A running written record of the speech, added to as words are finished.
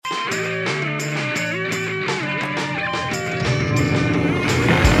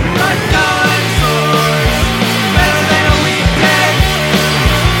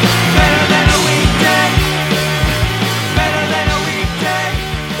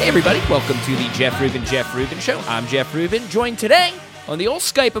Hey everybody, welcome to the Jeff Rubin Show. I'm Jeff Rubin, joined today on the old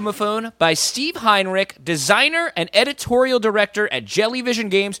Skype-o-phone by Steve Heinrich, designer and editorial director at Jellyvision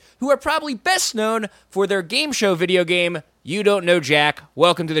Games, who are probably best known for their game show video game, You Don't Know Jack.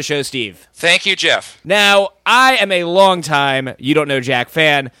 Welcome to the show, Steve. Thank you, Jeff. Now, I am a longtime You Don't Know Jack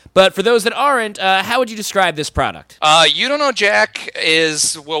fan, but for those that aren't, how would you describe this product? You Don't Know Jack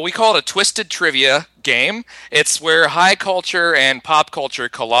is, well, we call it a twisted trivia game. It's where high culture and pop culture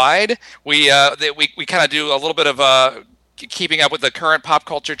collide. We kind of do a little bit of keeping up with the current pop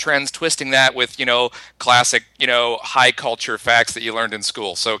culture trends, twisting that with, classic, high culture facts that you learned in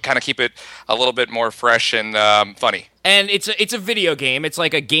school. So kind of keep it a little bit more fresh and funny. And it's a video game. It's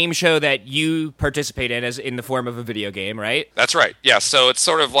like a game show that you participate in as in the form of a video game, right? That's right. Yeah. So it's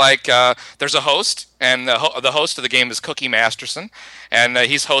sort of like there's a host, and the host of the game is Cookie Masterson, and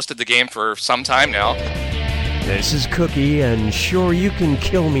he's hosted the game for some time now. This is Cookie, and sure, you can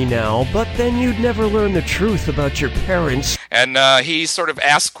kill me now, but then you'd never learn the truth about your parents. And he sort of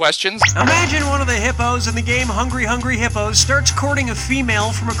asks questions. Imagine one of the hippos in the game Hungry Hungry Hippos starts courting a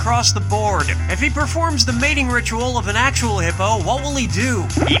female from across the board. If he performs the mating ritual of an actual hippo, what will he do?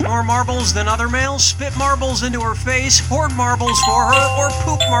 Eat more marbles than other males, spit marbles into her face, hoard marbles for her, or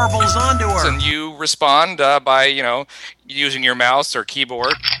poop marbles onto her? And you respond by, using your mouse or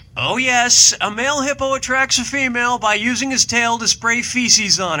keyboard. Oh yes, a male hippo attracts a female by using his tail to spray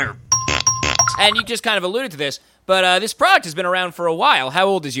feces on her. And you just kind of alluded to this, but this product has been around for a while. How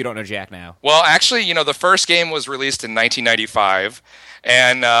old is You Don't Know Jack now? Well, actually, the first game was released in 1995,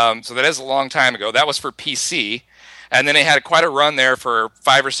 and so that is a long time ago. That was for PC. And then they had quite a run there for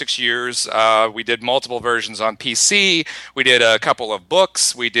 5 or 6 years. We did multiple versions on PC. We did a couple of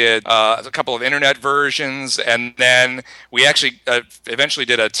books. We did a couple of internet versions. And then we actually eventually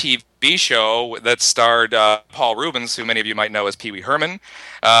did a TV show that starred Paul Reubens, who many of you might know as Pee Wee Herman.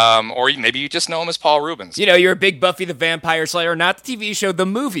 Or maybe you just know him as Paul Reubens. You're a big Buffy the Vampire Slayer, not the TV show, the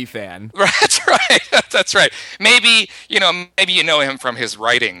movie fan. That's right. That's right. Maybe you know him from his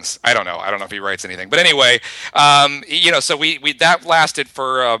writings. I don't know. I don't know if he writes anything. But anyway, so we that lasted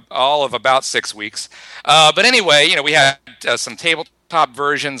for all of about 6 weeks. But anyway, we had some tabletop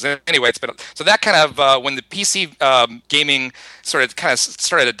versions. Anyway, it's been so that kind of when the PC gaming started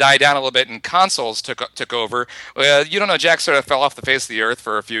to die down a little bit and consoles took over. You Don't Know Jack sort of fell off the face of the earth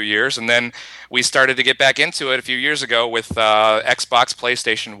for a few years, and then we started to get back into it a few years ago with Xbox,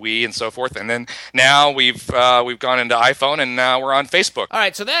 PlayStation, Wii, and so forth. And then now we've gone into iPhone, and now we're on Facebook. All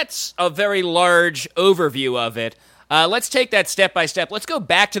right, so that's a very large overview of it. Let's take that step by step. Let's go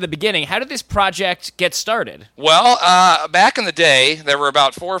back to the beginning. How did this project get started? Well, back in the day, there were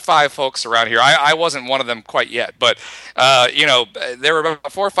about 4 or 5 folks around here. I wasn't one of them quite yet, but there were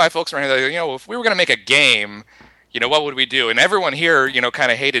about 4 or 5 folks around here that, if we were going to make a game, what would we do? And everyone here,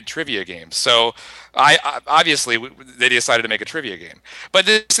 kind of hated trivia games. So obviously they decided to make a trivia game. But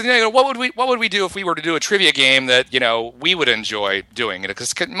what would we do if we were to do a trivia game that, we would enjoy doing?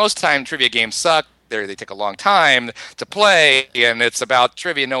 Because most of the time trivia games suck. They take a long time to play, and it's about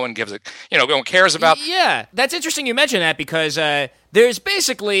trivia. No one gives it, no one cares about. Yeah, that's interesting you mention that because there's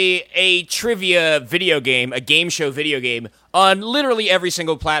basically a trivia video game, a game show video game, on literally every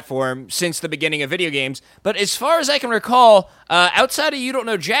single platform since the beginning of video games. But as far as I can recall, outside of You Don't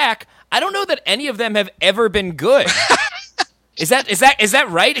Know Jack, I don't know that any of them have ever been good. Is that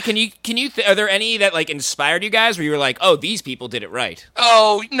right? Can you are there any that inspired you guys where you were like, oh, these people did it right?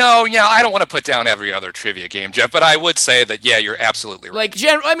 Oh no, I don't want to put down every other trivia game, Jeff, but I would say that you're absolutely right.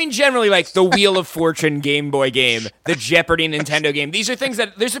 Generally, the Wheel of Fortune Game Boy game, the Jeopardy Nintendo game. These are things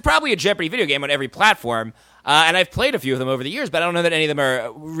that there's probably a Jeopardy video game on every platform. And I've played a few of them over the years, but I don't know that any of them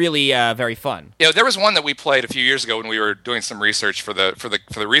are really very fun. There was one that we played a few years ago when we were doing some research for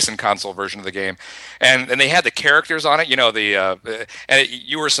the recent console version of the game, and they had the characters on it. And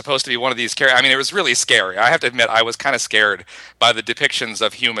you were supposed to be one of these characters. I mean, it was really scary. I have to admit, I was kind of scared by the depictions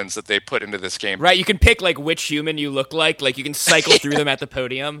of humans that they put into this game. Right, you can pick which human you look like. You can cycle through them at the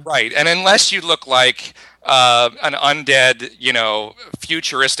podium. Right, and unless you look like an undead,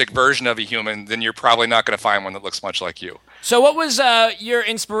 futuristic version of a human, then you're probably not going to find one that looks much like you. So what was your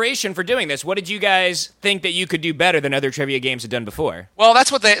inspiration for doing this? What did you guys think that you could do better than other trivia games had done before? Well,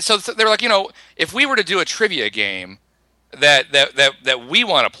 that's what they were like, if we were to do a trivia game that we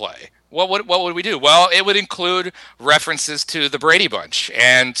want to play, what would we do? Well, it would include references to the Brady Bunch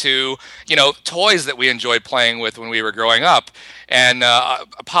and to, toys that we enjoyed playing with when we were growing up, and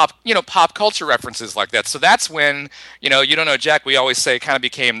pop culture references like that. So that's when, You Don't Know Jack, we always say, kind of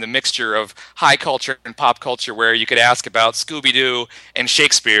became the mixture of high culture and pop culture, where you could ask about Scooby-Doo and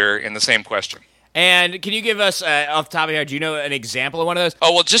Shakespeare in the same question. And can you give us, off the top of your head, do you know an example of one of those?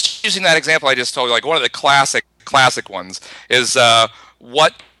 Oh, well, just using that example I just told you, like one of the classic ones is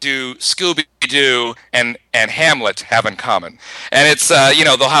what do Scooby-Doo and Hamlet have in common? And it's,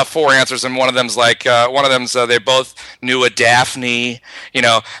 they'll have 4 answers, and one of them's they both knew a Daphne,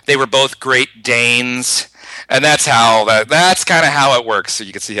 they were both Great Danes. And that's kind of how it works. So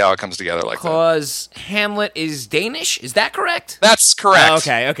you can see how it comes together like that. Because Hamlet is Danish? Is that correct? That's correct.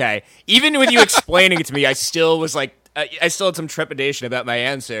 Okay. Even with you explaining it to me, I still was like, I still had some trepidation about my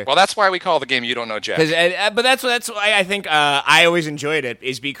answer. Well, that's why we call the game You Don't Know Jack. But that's why I think I always enjoyed it,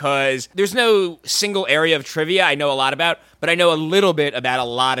 is because there's no single area of trivia I know a lot about, but I know a little bit about a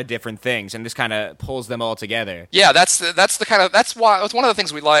lot of different things, and this kind of pulls them all together. Yeah, that's one of the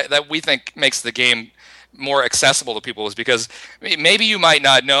things we like that we think makes the game more accessible to people, is because maybe you might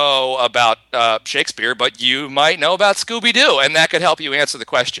not know about Shakespeare, but you might know about Scooby-Doo, and that could help you answer the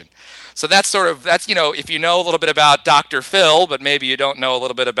question. So that's if you know a little bit about Dr. Phil, but maybe you don't know a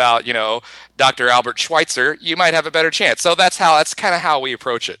little bit about, Dr. Albert Schweitzer, you might have a better chance. So that's kind of how we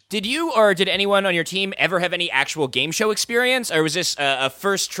approach it. Did you or did anyone on your team ever have any actual game show experience, or was this a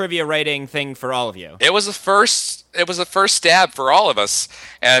first trivia writing thing for all of you? It was a first stab for all of us,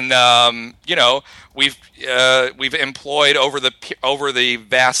 and we've employed over the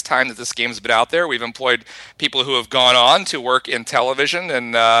vast time that this game's been out there, we've employed people who have gone on to work in television,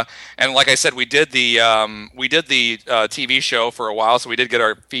 and like I said, we did the TV show for a while, so we did get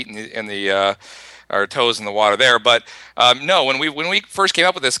our feet in the our toes in the water there. But no, when we first came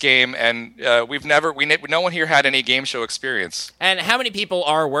up with this game, and no one here had any game show experience. And how many people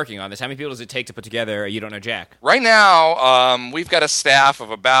are working on this? How many people does it take to put together You Don't Know Jack? Right now, we've got a staff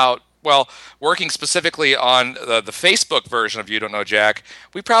of about, working specifically on the Facebook version of You Don't Know Jack,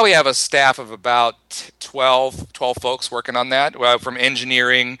 we probably have a staff of about 12 folks working on that, from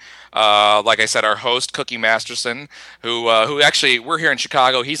engineering. Like I said, our host, Cookie Masterson, who actually, we're here in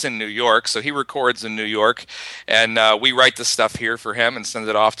Chicago. He's in New York, so he records in New York. And we write the stuff here for him and send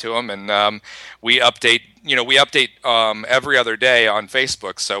it off to him. And we update every other day on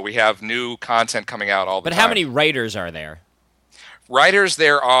Facebook. So we have new content coming out all the time. But how many writers are there? Writers,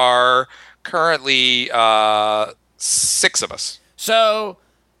 there are currently 6 of us. So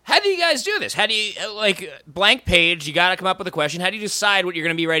how do you guys do this? How do you, blank page, you got to come up with a question. How do you decide what you're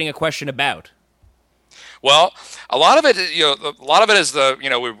going to be writing a question about? Well, a lot of it is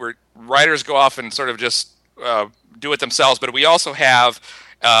writers go off and sort of just do it themselves, but we also have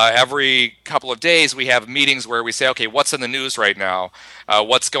every couple of days we have meetings where we say, okay, what's in the news right now?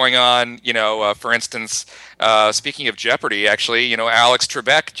 What's going on? For instance, speaking of Jeopardy, actually, Alex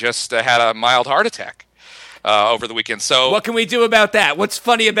Trebek just had a mild heart attack over the weekend. So what can we do about that? What's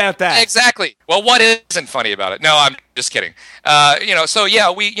funny about that? Exactly. Well, what isn't funny about it? No, I'm just kidding. So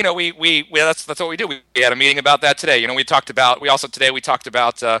yeah, that's what we do. We had a meeting about that today. We talked about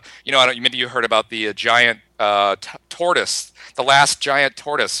maybe you heard about the giant tortoise. The last giant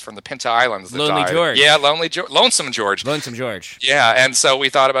tortoise from the Pinta Islands that Lonely died. George. Yeah, Lonesome George. Lonesome George. Yeah, and so we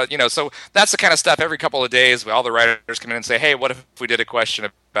thought about, so that's the kind of stuff every couple of days all the writers come in and say, hey, what if we did a question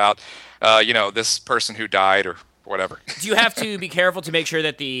about, this person who died or whatever. Do you have to be careful to make sure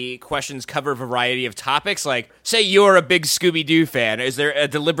that the questions cover a variety of topics? Like, say you're a big Scooby-Doo fan. Is there a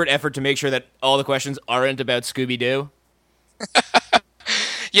deliberate effort to make sure that all the questions aren't about Scooby-Doo?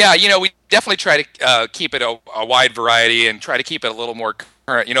 Yeah, we definitely try to keep it a wide variety and try to keep it a little more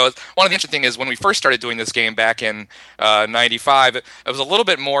current. One of the interesting things is when we first started doing this game back in '95, it was a little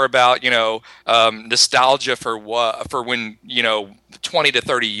bit more about nostalgia for when 20 to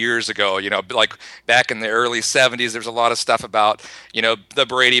 30 years ago. Like back in the early '70s, there's a lot of stuff about the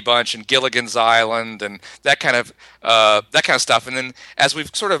Brady Bunch and Gilligan's Island and that kind of stuff. And then as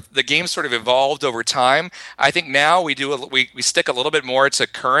the game sort of evolved over time, I think now we stick a little bit more to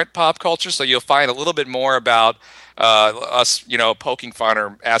current pop culture. So you'll find a little bit more about us, poking fun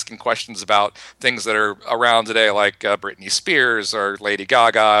or asking questions about things that are around today, like Britney Spears or Lady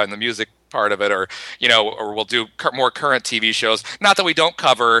Gaga and the music part of it, or we'll do more current TV shows. Not that we don't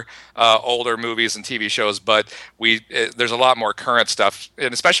cover older movies and TV shows, but there's a lot more current stuff,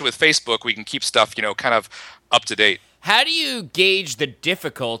 and especially with Facebook, we can keep stuff kind of up to date. How do you gauge the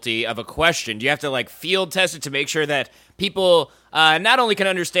difficulty of a question? Do you have to field test it to make sure that people not only can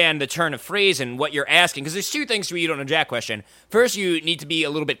understand the turn of phrase and what you're asking? Because there's two things to a You Don't Know Jack question. First, you need to be a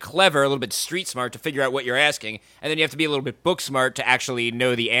little bit clever, a little bit street smart to figure out what you're asking, and then you have to be a little bit book smart to actually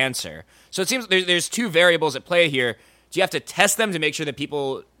know the answer. So it seems there's two variables at play here. Do you have to test them to make sure that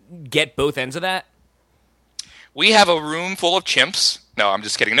people get both ends of that? We have a room full of chimps. No, I'm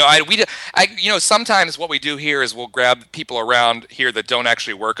just kidding. No, sometimes what we do here is we'll grab people around here that don't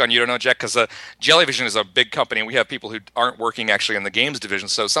actually work on You Don't Know Jack, because Jellyvision is a big company, and we have people who aren't working actually in the games division.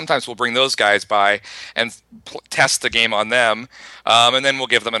 So sometimes we'll bring those guys by and test the game on them, and then we'll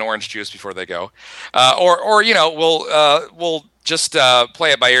give them an orange juice before they go, or we'll just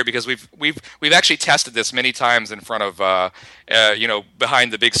play it by ear, because we've actually tested this many times in front of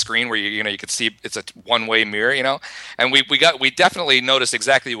behind the big screen where you could see it's a one-way mirror, and we definitely noticed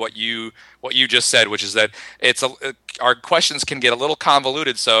exactly what you just said, which is that our questions can get a little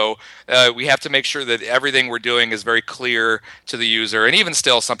convoluted, so we have to make sure that everything we're doing is very clear to the user, and even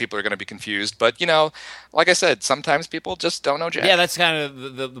still some people are going to be confused, but like I said, sometimes people just don't know Jack. Yeah, that's kind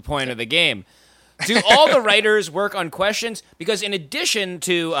of the point of the game. Do all the writers work on questions? Because in addition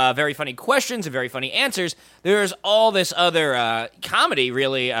to very funny questions and very funny answers, there's all this other comedy,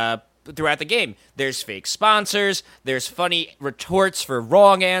 really, throughout the game. There's fake sponsors, there's funny retorts for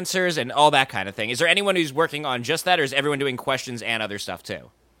wrong answers, and all that kind of thing. Is there anyone who's working on just that, or is everyone doing questions and other stuff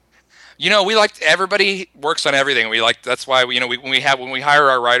too? Everybody works on everything. That's why when we hire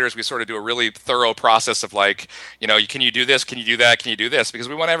our writers, we sort of do a really thorough process of can you do this? Can you do that? Can you do this? Because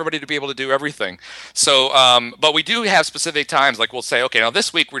we want everybody to be able to do everything. So, but we do have specific times, like we'll say, okay, now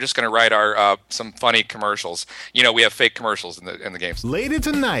this week we're just going to write our some funny commercials. We have fake commercials in the games. Later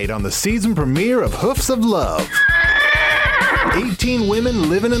tonight on the season premiere of Hoofs of Love. 18 women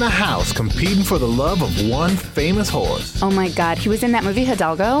living in a house competing for the love of one famous horse. Oh my God, he was in that movie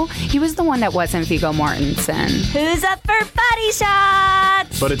Hidalgo? He was the one that wasn't Viggo Mortensen. Who's up for body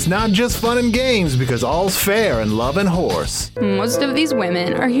shots? But it's not just fun and games, because all's fair in love and horse. Most of these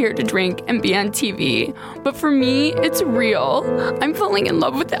women are here to drink and be on TV. But for me, it's real. I'm falling in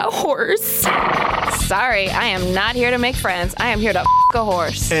love with that horse. Sorry, I am not here to make friends. I am here to f*** a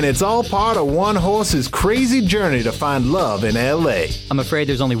horse. And it's all part of one horse's crazy journey to find love in L.A. I'm afraid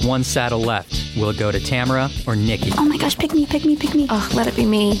there's only one saddle left. Will it go to Tamara or Nikki? Oh my gosh, pick me, pick me, pick me. Oh, let it be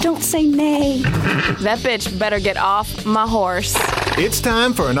me. Don't say nay. That bitch better get off my horse. It's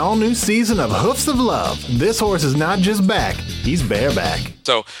time for an all-new season of Hoofs of Love. This horse is not just back, he's bareback.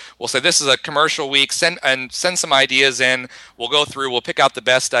 So we'll say this is a commercial week. Send some ideas in. We'll go through. We'll pick out the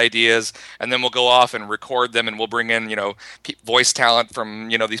best ideas, and then we'll go off and record them. And we'll bring in voice talent from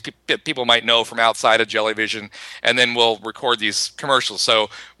these people might know from outside of Jellyvision, and then we'll record these commercials.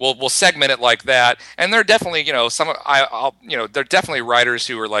 So we'll segment it like that. And they're definitely they're definitely writers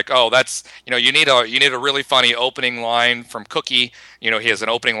who are like, oh, that's you need a really funny opening line from Cookie. He has an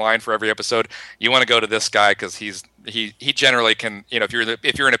opening line for every episode. You want to go to this guy because he generally can, if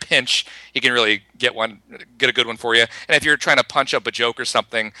you're in a pinch, he can really get a good one for you. And if you're trying to punch up a joke or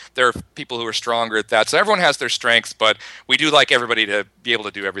something, there are people who are stronger at that. So everyone has their strengths, but we do like everybody to be able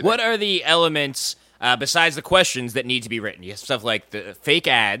to do everything. What are the elements besides the questions that need to be written? You have stuff like the fake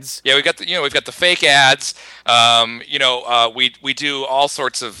ads. Yeah, we've got the fake ads. We do all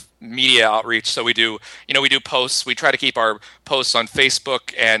sorts of media outreach. So we do posts. We try to keep our posts on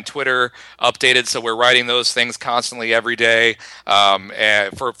Facebook and Twitter updated. So we're writing those things constantly every day.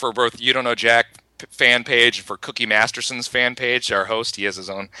 And for both You Don't Know Jack fan page, for Cookie Masterson's fan page, our host, he has his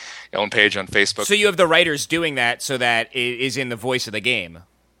own page on Facebook. So you have the writers doing that, so that it is in the voice of the game.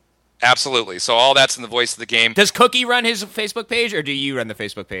 Absolutely. So all that's in the voice of the game. Does Cookie run his Facebook page, or do you run the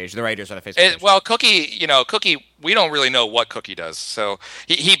Facebook page? The writers on the Facebook page? Well, Cookie, we don't really know what Cookie does. So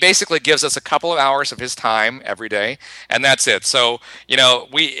he basically gives us a couple of hours of his time every day, and that's it. So,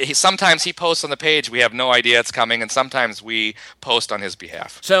 sometimes he posts on the page, we have no idea it's coming, and sometimes we post on his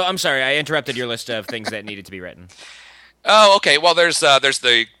behalf. So, I'm sorry, I interrupted your list of things that needed to be written. Oh, okay. Well, there's the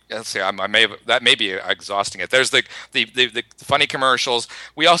let's see. That may be exhausting it. There's the funny commercials.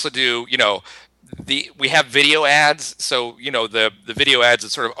 We also do we have video ads. So the video ads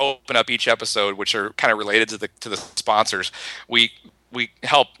that sort of open up each episode, which are kind of related to the sponsors. We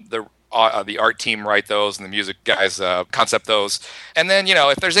help the art team write those, and the music guys concept those. And then,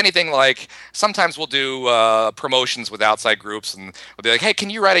 if there's anything like, sometimes we'll do promotions with outside groups, and we'll be like, hey, can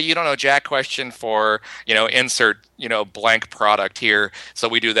you write a You Don't Know Jack question for, insert, blank product here. So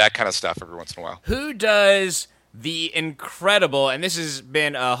we do that kind of stuff every once in a while. Who does the incredible, and this has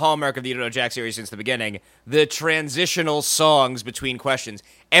been a hallmark of the You Don't Know Jack series since the beginning, the transitional songs between questions?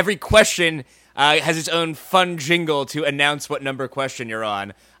 Every question has its own fun jingle to announce what number question you're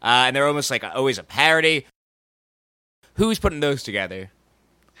on. And they're almost like always a parody. Who's putting those together?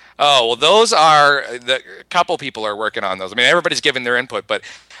 Oh, well, those are a couple people are working on those. I mean, everybody's giving their input, but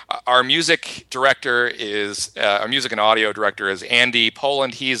our music director is our music and audio director is Andy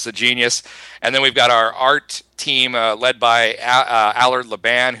Poland. He's a genius. And then we've got our art team led by Allard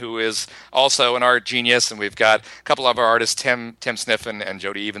Laban, who is also an art genius, and we've got a couple of our artists, Tim Sniffen and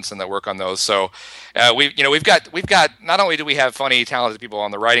Jody Evenson, that work on those. So we've got not only do we have funny, talented people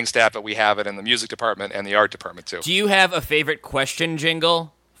on the writing staff, but we have it in the music department and the art department too. Do you have a favorite question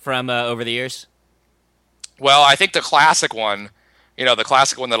jingle from over the years? Well, I think the classic one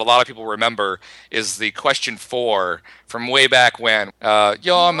that a lot of people remember is the question 4 from way back when.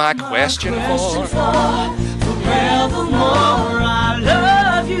 You're my question 4. Forevermore, I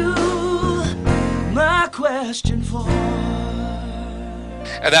love you. My question 4.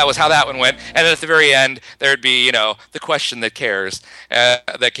 And that was how that one went. And then at the very end, there'd be, the question that cares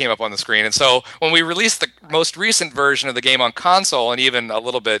that came up on the screen. And so when we released the most recent version of the game on console, and even a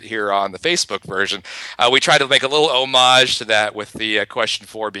little bit here on the Facebook version, we tried to make a little homage to that with the question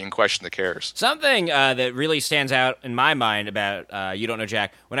 4 being question that cares. Something that really stands out in my mind about You Don't Know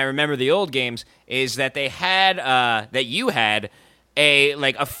Jack, when I remember the old games, is that they had, that you had,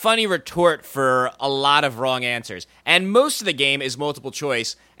 a funny retort for a lot of wrong answers. And most of the game is multiple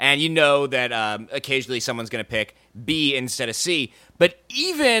choice, and you know that occasionally someone's going to pick B instead of C. But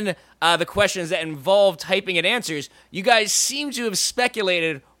even the questions that involve typing in answers, you guys seem to have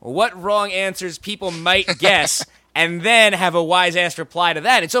speculated what wrong answers people might guess, and then have a wise-ass reply to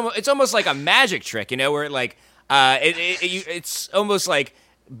that. It's almost like a magic trick, where it's almost like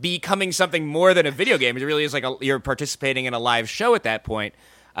becoming something more than a video game. It really is like you're participating in a live show at that point.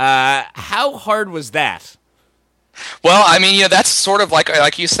 How hard was that? Well, I mean, that's sort of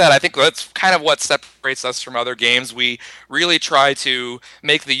like you said. I think that's kind of what separates us from other games. We really try to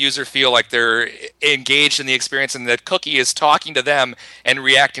make the user feel like they're engaged in the experience, and that Cookie is talking to them and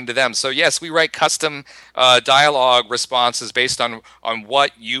reacting to them. So yes, we write custom dialogue responses based on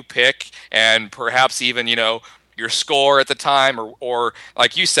what you pick, and perhaps even your score at the time, or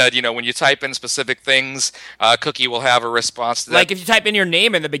like you said, when you type in specific things, Cookie will have a response to that. Like if you type in your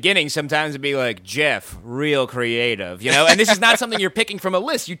name in the beginning, sometimes it'd be like, Jeff, real creative, and this is not something you're picking from a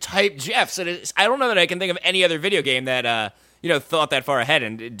list. You type Jeff. So I don't know that I can think of any other video game that, thought that far ahead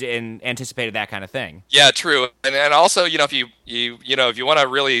and anticipated that kind of thing. Yeah, true. And also, if you want to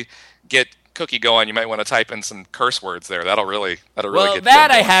really get Cookie going, you might want to type in some curse words there. That'll really get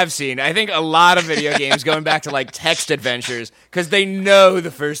that I have seen. I think a lot of video games going back to text adventures, because they know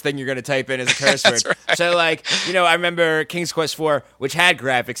the first thing you're going to type in is a curse word. Right. So I remember King's Quest IV, which had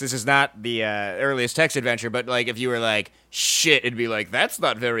graphics. This is not the earliest text adventure, but if you were like shit, it'd be like, that's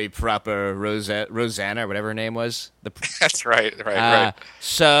not very proper, Rosanna or whatever her name was. That's right.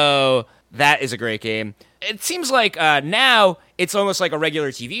 So that is a great game. It seems like now it's almost like a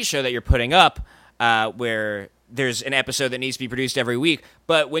regular TV show that you're putting up, where there's an episode that needs to be produced every week.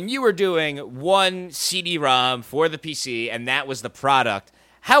 But when you were doing one CD-ROM for the PC and that was the product,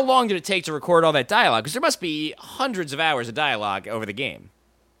 how long did it take to record all that dialogue? Because there must be hundreds of hours of dialogue over the game.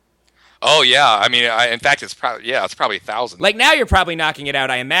 Oh yeah, I mean, in fact, it's probably thousands. Like now, you're probably knocking it out.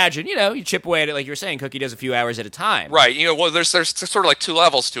 I imagine, you chip away at it, like you were saying. Cookie does a few hours at a time, right? Well, there's sort of like two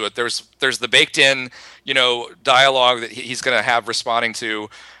levels to it. There's the baked in, dialogue that he's going to have responding to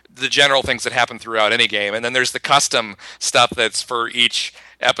the general things that happen throughout any game, and then there's the custom stuff that's for each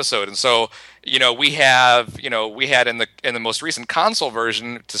episode. And so, we had in the most recent console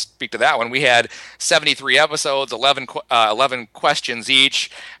version, to speak to that one, we had 73 episodes, 11 questions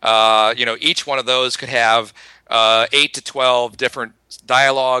each. Each one of those could have 8 to 12 different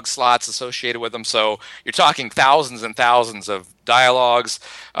dialogue slots associated with them. So you're talking thousands and thousands of dialogues.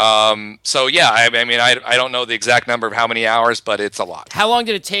 So yeah, I mean, I don't know the exact number of how many hours, but it's a lot. How long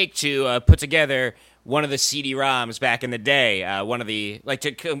did it take to put together one of the CD-ROMs back in the day,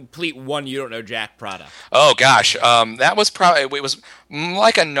 to complete one You Don't Know Jack product? Oh gosh, that was probably, it was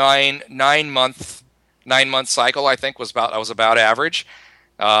like a nine month cycle. I think was about average.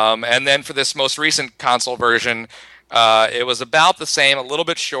 And then for this most recent console version, it was about the same, a little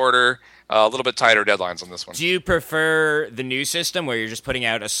bit shorter, a little bit tighter deadlines on this one. Do you prefer the new system where you're just putting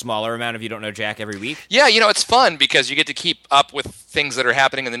out a smaller amount of You Don't Know Jack every week? Yeah, it's fun because you get to keep up with things that are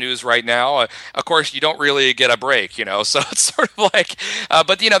happening in the news right now. Of course, you don't really get a break, so it's sort of like,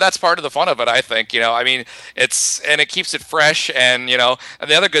 but that's part of the fun of it, I think. I mean, it keeps it fresh, and and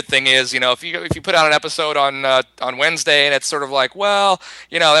the other good thing is, if you put out an episode on Wednesday and it's sort of like, well,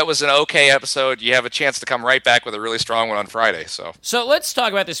 that was an okay episode, you have a chance to come right back with a really strong one on Friday. So let's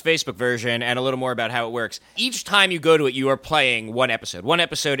talk about this Facebook version and a little more about how it works. Each time you go to it, you are playing one episode. One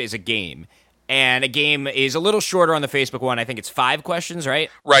episode is a game. and a game is a little shorter on the Facebook one. I think it's 5 questions,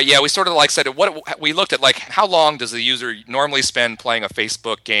 right? Right, yeah, we sort of said what we looked at, how long does the user normally spend playing a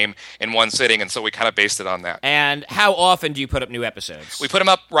Facebook game in one sitting, and so we kind of based it on that. And how often do you put up new episodes? We put them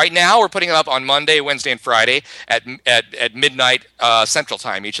up right now. We're putting them up on Monday, Wednesday, and Friday at midnight Central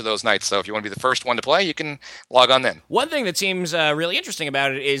Time each of those nights. So if you want to be the first one to play, you can log on then. One thing that seems really interesting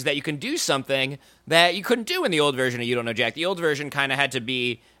about it is that you can do something that you couldn't do in the old version of You Don't Know Jack. The old version kind of had to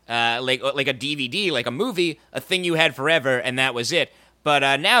be like a DVD, like a movie, a thing you had forever, and that was it. But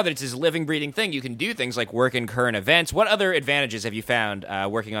now that it's this living, breathing thing, you can do things like work in current events. What other advantages have you found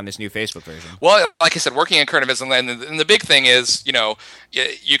working on this new Facebook version? Well, like I said, working in current events, and the big thing is,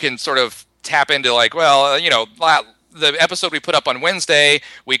 you can sort of tap into the episode we put up on Wednesday,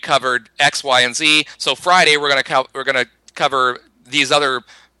 we covered X, Y, and Z. So Friday, we're gonna cover these other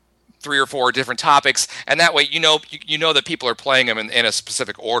 3 or 4 different topics, and that way you know that people are playing them in a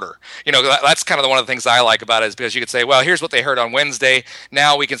specific order. That's kind of one of the things I like about it, is because you could say, well, here's what they heard on Wednesday.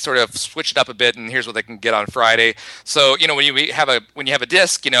 Now we can sort of switch it up a bit, and here's what they can get on Friday. So when you have a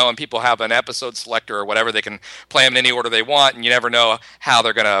disc, and people have an episode selector or whatever, they can play them in any order they want, and you never know how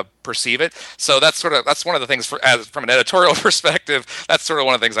they're going to perceive it. So that's one of the things from an editorial perspective. That's sort of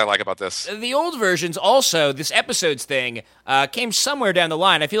one of the things I like about this. The old versions also, this episodes thing came somewhere down the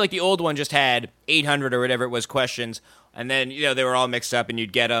line. I feel like the old one just had 800 or whatever it was questions, and then they were all mixed up and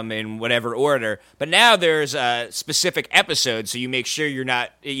you'd get them in whatever order. But now there's specific episodes, so you make sure you're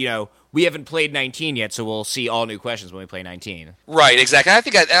not we haven't played 19 yet, so we'll see all new questions when we play 19. Right, exactly.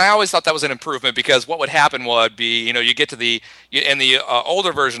 And I always thought that was an improvement, because what would happen would be, you get to in the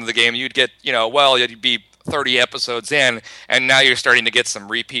older version of the game, you'd get, you'd be 30 episodes in, and now you're starting to get some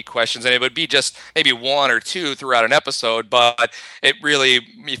repeat questions, and it would be just maybe 1 or 2 throughout an episode, but it really,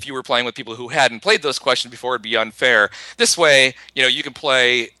 if you were playing with people who hadn't played those questions before, it'd be unfair. This way, you can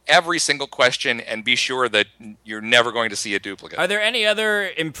play every single question and be sure that you're never going to see a duplicate. Are there any other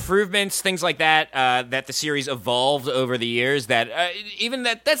improvements, things like that, that the series evolved over the years that, even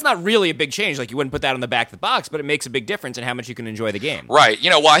that's not really a big change, like you wouldn't put that on the back of the box, but it makes a big difference in how much you can enjoy the game? Right.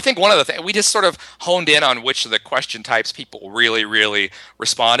 Well, I think one of the things, we just sort of honed in on which of the question types people really, really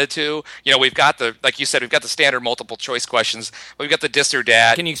responded to. We've got like you said, we've got the standard multiple choice questions, but we've got the dis or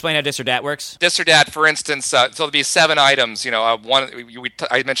dat. Can you explain how dis or dat works? Dis or dat, for instance, so there'll be 7 items,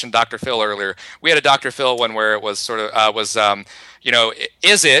 I mentioned Dr. Phil earlier. We had a Dr. Phil one where it was sort of is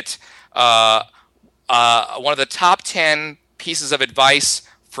it one of the top 10 pieces of advice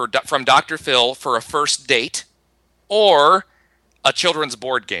from Dr. Phil for a first date, or a children's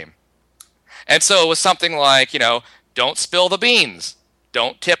board game? And so it was something like, don't spill the beans,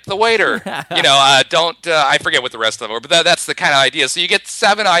 don't tip the waiter, don't, I forget what the rest of them were, but that's the kind of idea. So you get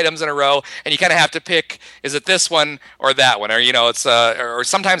 7 items in a row, and you kind of have to pick, is it this one or that one? Or, it's, or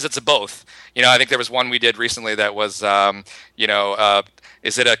sometimes it's both. I think there was one we did recently that was,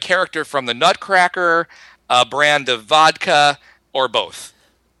 is it a character from the Nutcracker, a brand of vodka, or both?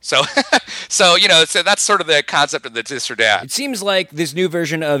 So, so that's sort of the concept of the dis or dat. It seems like this new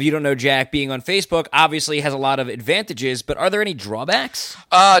version of You Don't Know Jack being on Facebook obviously has a lot of advantages, but are there any drawbacks?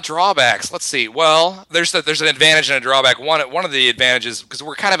 Drawbacks. Let's see. Well, there's an advantage and a drawback. One of the advantages, because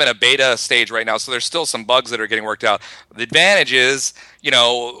we're kind of in a beta stage right now, so there's still some bugs that are getting worked out. The advantage is,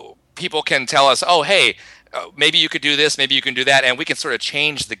 people can tell us, oh, hey, maybe you could do this, maybe you can do that, and we can sort of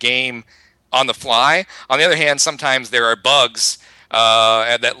change the game on the fly. On the other hand, sometimes there are bugs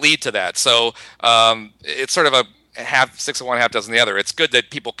that lead to that. So it's sort of a half 6 of one, half dozen the other. It's good that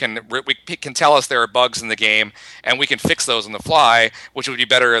people can tell us there are bugs in the game, and we can fix those on the fly, which would be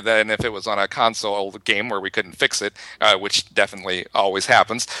better than if it was on a console game where we couldn't fix it, which definitely always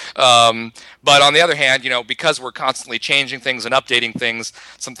happens. But on the other hand, because we're constantly changing things and updating things,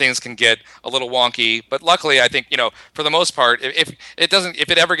 some things can get a little wonky. But luckily, I think for the most part, if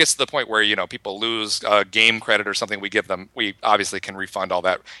it ever gets to the point where people lose game credit or something, we obviously can refund all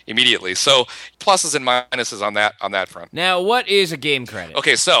that immediately. So pluses and minuses on that front. Now, what is a game credit?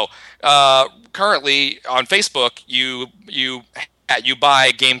 Okay, so currently on Facebook, you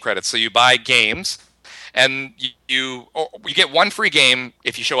buy game credits. So you buy games, and you get 1 free game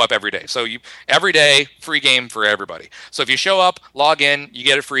if you show up every day. So every day, free game for everybody. So if you show up, log in, you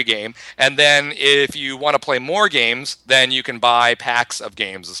get a free game. And then if you want to play more games, then you can buy packs of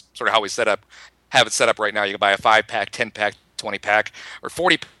games. It's sort of how we have it set up right now. You can buy a 5-pack, 10-pack, 20-pack, or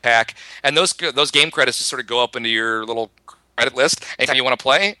 40-pack, and those game credits just sort of go up into your little credit list. Anytime you want to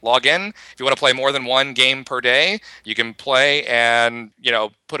play, log in. If you want to play more than 1 game per day, you can play and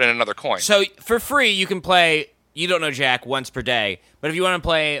put in another coin. So for free, you can play You Don't Know Jack once per day, but if you want to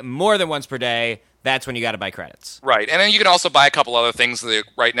play more than once per day, that's when you got to buy credits. Right, and then you can also buy a couple other things.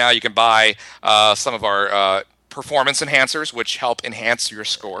 Right now, you can buy some of our performance enhancers, which help enhance your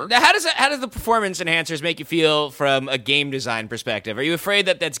score. Now, how does the performance enhancers make you feel from a game design perspective? Are you afraid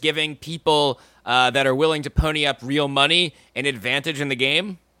that that's giving people that are willing to pony up real money an advantage in the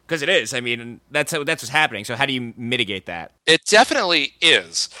game? Because it is. I mean, that's what's happening. So how do you mitigate that? It definitely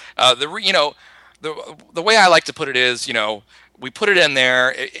is. The way I like to put it is, we put it in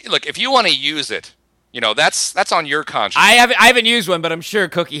there. Look, if you want to use it, that's on your conscience. I haven't used one, but I'm sure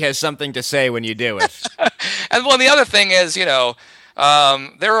Cookie has something to say when you do it. And the other thing is, there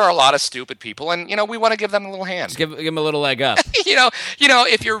are a lot of stupid people, and we want to give them a little hand. Just give them a little leg up.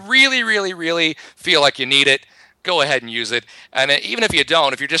 If you really, really, really feel like you need it, go ahead and use it. And even if you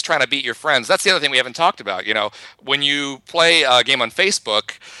don't, if you're just trying to beat your friends, that's the other thing we haven't talked about. When you play a game on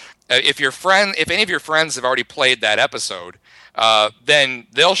Facebook, if any of your friends have already played that episode, then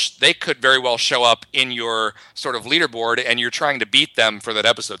they could very well show up in your sort of leaderboard, and you're trying to beat them for that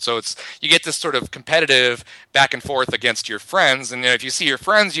episode. So you get this sort of competitive back and forth against your friends, and if you see your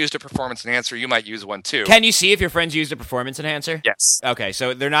friends used a performance enhancer, you might use one too. Can you see if your friends used a performance enhancer? Yes. Okay,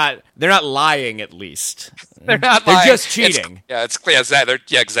 so they're not lying, at least. They're not They're lying. just cheating. It's clear.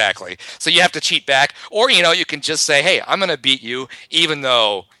 Exactly. So you have to cheat back, or you can just say, "Hey, I'm going to beat you," even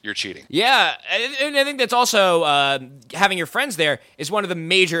though you're cheating. Yeah, and I think that's also having your friends there is one of the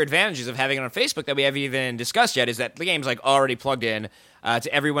major advantages of having it on Facebook that we haven't even discussed yet. Is that the game's already plugged in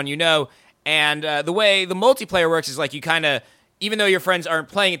to everyone you know, and the way the multiplayer works is you kind of, even though your friends aren't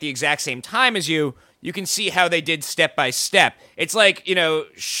playing at the exact same time as you can see how they did step by step. It's like,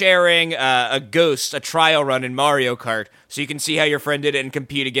 sharing a ghost, a trial run in Mario Kart, so you can see how your friend did it and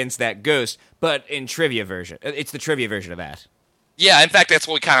compete against that ghost, but in trivia version. It's the trivia version of that. Yeah, in fact, that's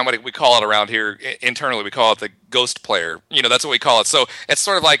what we call it around here internally. We call it the ghost player. That's what we call it. So it's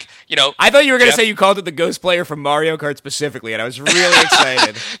sort of like, I thought you were going to say you called it the ghost player from Mario Kart specifically, and I was really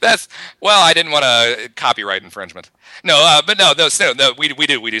excited. I didn't want a copyright infringement. No, we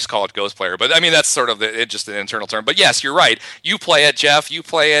do. We just call it ghost player. But I mean, that's sort of just an internal term. But yes, you're right. You play it, Jeff. You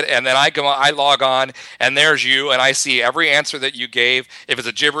play it, and then I log on, and there's you, and I see every answer that you gave. If it's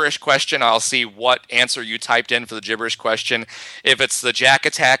a gibberish question, I'll see what answer you typed in for the gibberish question. If it's the jack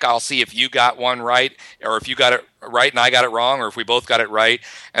attack, I'll see if you got one right, or if you got it right and I got it wrong, or if we both got it right.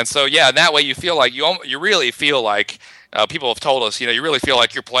 And so, that way you feel like you really feel like people have told us, you really feel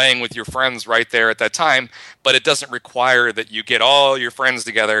like you're playing with your friends right there at that time, but it doesn't require that you get all your friends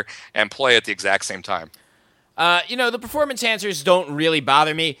together and play at the exact same time. The performance enhancers don't really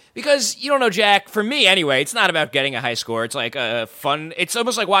bother me because, Jack, for me anyway, it's not about getting a high score. It's like fun. It's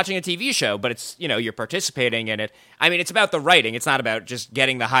almost like watching a TV show, but it's, you're participating in it. I mean, it's about the writing. It's not about just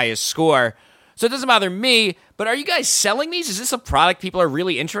getting the highest score. So it doesn't bother me, but are you guys selling these? Is this a product people are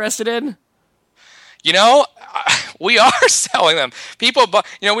really interested in? We are selling them. People,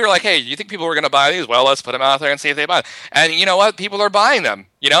 we were like, hey, you think people were going to buy these? Well, let's put them out there and see if they buy them. And you know what? People are buying them.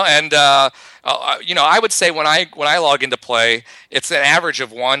 And I would say when I log into play, it's an average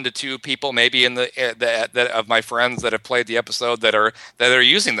of 1 to 2 people, maybe in the of my friends that have played the episode that are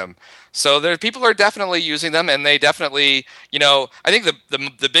using them. So people are definitely using them, and they definitely, I think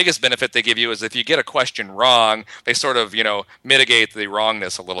the biggest benefit they give you is if you get a question wrong, they sort of, mitigate the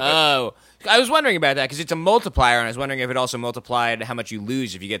wrongness a little bit. Oh, I was wondering about that because it's a multiplier, and I was wondering if it also multiplied how much you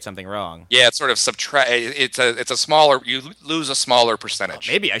lose if you get something wrong. Yeah, it's sort of it's a smaller, you lose a smaller percentage.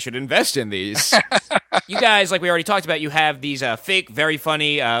 Maybe I should invest in these. You guys, like we already talked about, you have these fake, very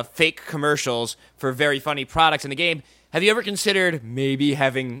funny, fake commercials for very funny products in the game. Have you ever considered maybe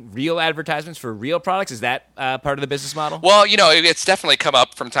having real advertisements for real products? Is that part of the business model? Well, it's definitely come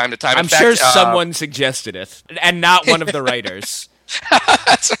up from time to time. I'm sure someone suggested it, and not one of the writers.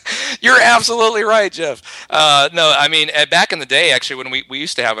 You're absolutely right, Jeff. No, I mean, back in the day, actually, when we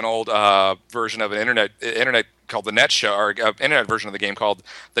used to have an old version of an internet called the Net Show, or internet version of the game called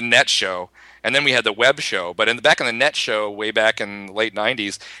the Net Show, and then we had the Web Show. But back in the Net Show, way back in the late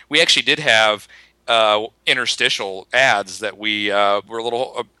 90s, we actually did have interstitial ads that we were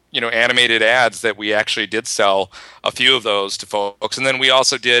little animated ads that we actually did sell a few of those to folks. And then we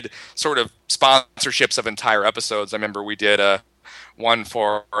also did sort of sponsorships of entire episodes. I remember we did one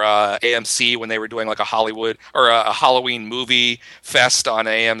for AMC when they were doing like a Hollywood or a Halloween movie fest on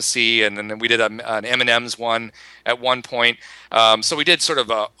AMC, and then we did an M&M's one at one point. So we did sort of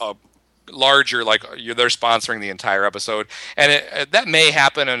a larger, like they're sponsoring the entire episode, and that may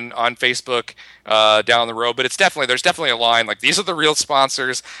happen on Facebook down the road, but there's definitely a line like these are the real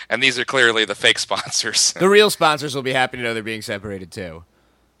sponsors and these are clearly the fake sponsors. The real sponsors will be happy to know they're being separated too.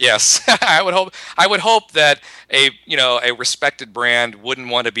 Yes, I would hope that a respected brand wouldn't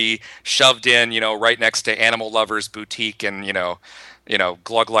want to be shoved in, right next to Animal Lovers Boutique and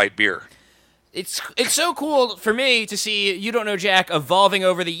Glug Light beer. It's so cool for me to see You Don't Know Jack evolving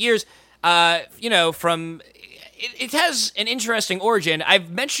over the years. From it has an interesting origin. I've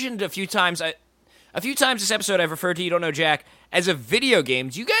mentioned a few times this episode I've referred to You Don't Know Jack as a video game.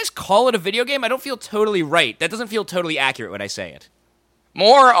 Do you guys call it a video game? I don't feel totally right. That doesn't feel totally accurate when I say it.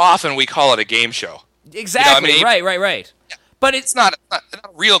 More often we call it a game show. Exactly. Right. But it's not a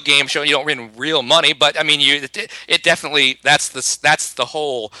real game show. You don't win real money, but I mean, it definitely that's the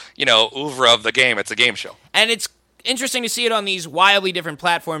whole oeuvre of the game. It's a game show, and it's interesting to see it on these wildly different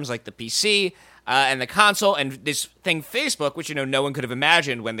platforms like the PC and the console and this thing Facebook, which no one could have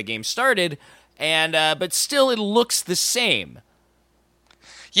imagined when the game started, and but still it looks the same.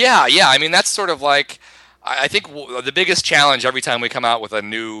 Yeah. I mean, that's sort of like. I think the biggest challenge every time we come out with a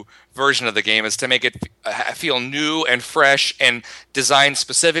new version of the game is to make it feel new and fresh and designed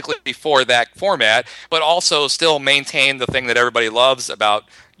specifically for that format, but also still maintain the thing that everybody loves about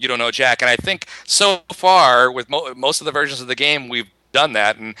You Don't Know Jack. And I think so far with most of the versions of the game, we've done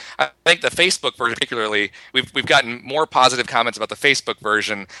that, and I think the Facebook version particularly, we've gotten more positive comments about the Facebook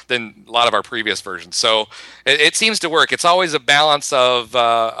version than a lot of our previous versions. So it seems to work. It's always a balance of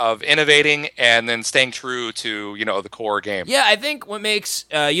innovating and then staying true to the core game. Yeah, I think what makes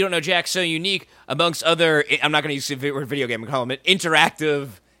You Don't Know Jack so unique amongst other, I'm not going to use the word video game, I'm calling it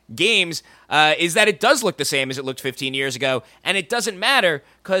interactive games, is that it does look the same as it looked 15 years ago, and it doesn't matter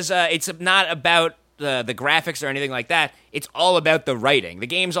because it's not about the graphics or anything like that. It's all about the writing. The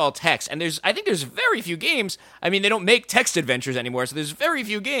game's all text, and I think there's very few games. I mean, they don't make text adventures anymore, so there's very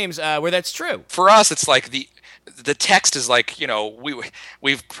few games where that's true. For us, it's like the text is like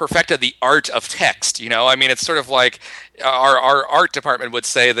we've perfected the art of text. I mean, it's sort of like our art department would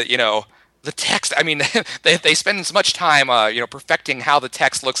say that the text, I mean, they spend so much time, perfecting how the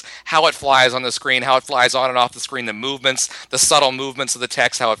text looks, how it flies on the screen, how it flies on and off the screen, the movements, the subtle movements of the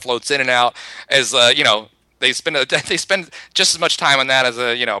text, how it floats in and out. As they spend just as much time on that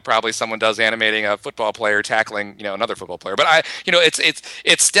as probably someone does animating a football player tackling another football player. But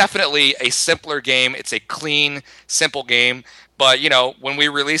it's definitely a simpler game. It's a clean, simple game. But when we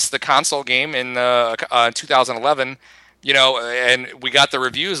released the console game in 2011. And we got the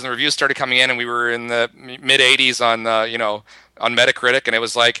reviews, and the reviews started coming in, and we were in the mid 80s on on Metacritic, and it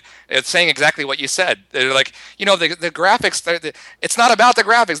was like it's saying exactly what you said. They're like, the graphics. It's not about the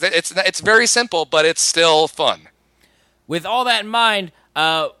graphics. It's very simple, but it's still fun. With all that in mind,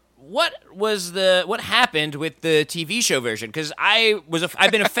 what happened with the TV show version? Because I've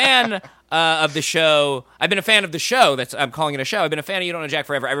been a fan of the show. I've been a fan of the show. I'm calling it a show. I've been a fan of You Don't Know Jack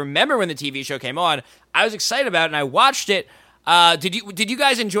forever. I remember when the TV show came on. I was excited about it, and I watched it. Did you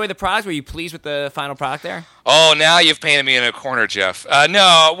guys enjoy the product? Were you pleased with the final product there? Oh, now you've painted me in a corner, Jeff.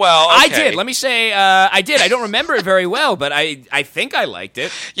 No, well, okay. I did. Let me say, I did. I don't remember it very well, but I think I liked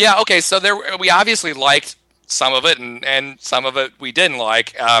it. Yeah. Okay. So we obviously liked some of it, and some of it we didn't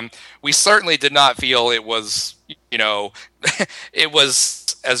like. We certainly did not feel it was, it was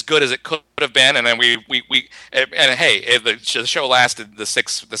as good as it could have been. And then hey, the show lasted the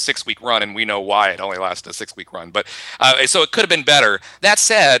 6 week run, and we know why it only lasted a 6 week run. But so it could have been better. That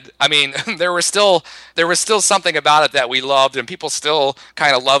said, I mean, there was still something about it that we loved, and people still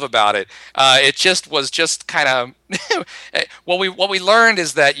kind of love about it. It was just kind of what we learned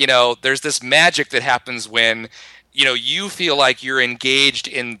is that there's this magic that happens when you feel like you're engaged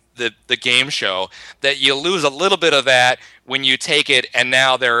in the game show, that you lose a little bit of that when you take it and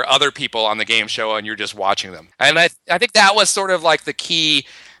now there are other people on the game show and you're just watching them. And I think that was sort of like the key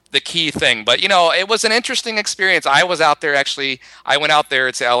thing. But it was an interesting experience. I was out there I went out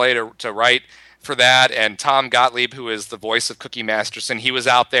there to LA to write for that, and Tom Gottlieb, who is the voice of Cookie Masterson, he was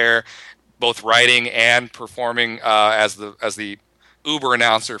out there both writing and performing as the Uber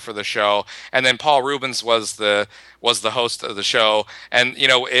announcer for the show, and then Paul Rubens was the host of the show. And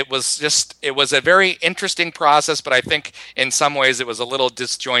it was a very interesting process, but I think in some ways it was a little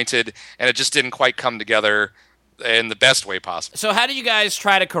disjointed, and it just didn't quite come together in the best way possible. So how do you guys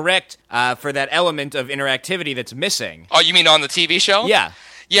try to correct for that element of interactivity that's missing? Oh, you mean on the TV show? Yeah.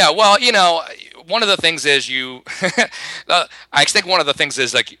 Yeah, well, one of the things is I think one of the things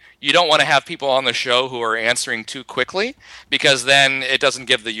is like you don't want to have people on the show who are answering too quickly, because then it doesn't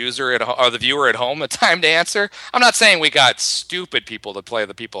give the user or the viewer at home a time to answer. I'm not saying we got stupid people to play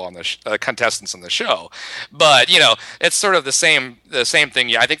the people on the contestants on the show, but it's sort of the same thing.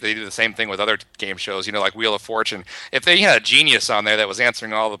 Yeah, I think they do the same thing with other game shows. Like Wheel of Fortune. If they had a genius on there that was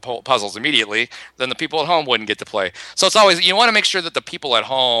answering all the puzzles immediately, then the people at home wouldn't get to play. So it's always, you want to make sure that the people at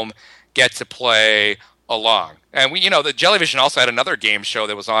home get to play along. And the Jellyvision also had another game show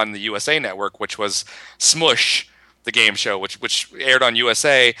that was on the USA Network, which was Smush, the game show, which aired on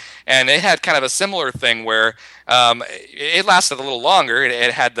USA, and it had kind of a similar thing where it lasted a little longer.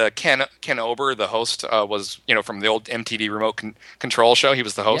 It had the Ken Ober, the host, was from the old MTV Remote Control show. He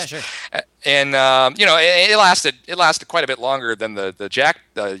was the host, yeah, sure. And it lasted quite a bit longer than the Jack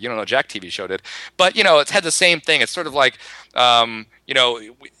Jack TV show did. But it had the same thing. It's sort of like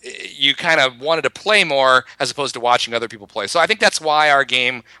you kind of wanted to play more as opposed to watching other people play. So I think that's why our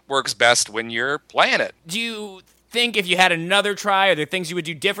game works best when you're playing it. Do you think if you had another try, are there things you would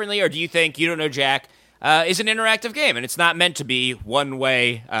do differently, or do you think You Don't Know Jack is an interactive game and it's not meant to be one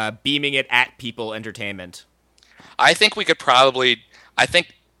way, beaming it at people entertainment? I think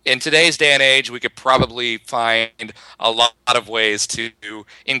in today's day and age, we could probably find a lot of ways to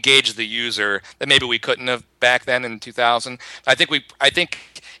engage the user that maybe we couldn't have back then in 2000. I think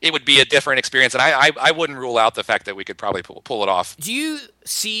it would be a different experience, and I wouldn't rule out the fact that we could probably pull it off. Do you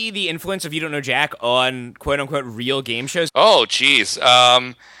see the influence of You Don't Know Jack on quote-unquote real game shows? Oh, geez.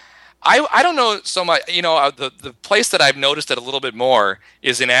 I don't know so much. The place that I've noticed it a little bit more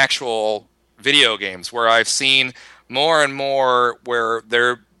is in actual video games, where I've seen more and more where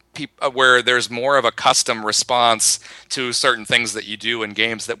there's more of a custom response to certain things that you do in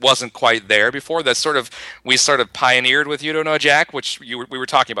games that wasn't quite there before. That's we pioneered with You Don't Know Jack, which we were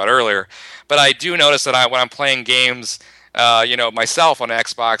talking about earlier. But I do notice that when I'm playing games, myself on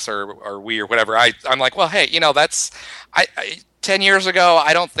Xbox or Wii or whatever, I'm like, well, hey, that's 10 years ago,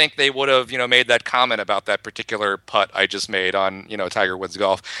 I don't think they would have, made that comment about that particular putt I just made on, Tiger Woods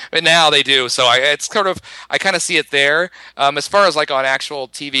golf. But now they do. So I kind of see it there. As far as like on actual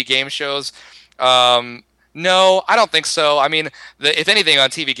TV game shows, no, I don't think so. I mean, if anything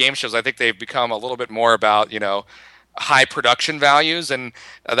on TV game shows, I think they've become a little bit more about, high production values, and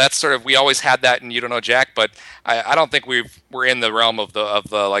that's we always had that in You Don't Know Jack, but I don't think we're in the realm of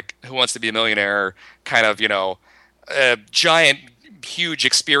the like Who Wants to Be a Millionaire kind of, a giant, huge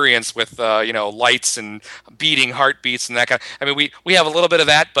experience with lights and beating heartbeats and that kind of. I mean, we have a little bit of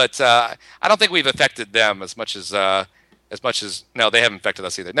that, but I don't think we've affected them as much as no, they haven't affected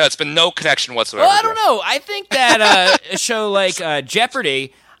us either. No, it's been no connection whatsoever. Well, I don't know. I think that a show like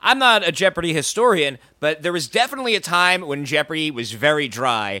Jeopardy. I'm not a Jeopardy historian, but there was definitely a time when Jeopardy was very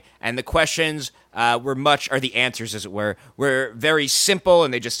dry, and the questions the answers, as it were very simple,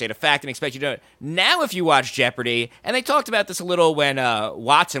 and they just state a fact and expect you to know it. Now, if you watch Jeopardy, and they talked about this a little when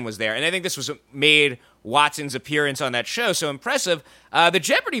Watson was there, and I think this was made Watson's appearance on that show so impressive, the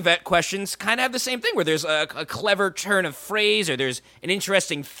Jeopardy vet questions kind of have the same thing, where there's a clever turn of phrase, or there's an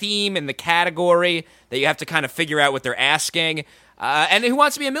interesting theme in the category that you have to kind of figure out what they're asking. And Who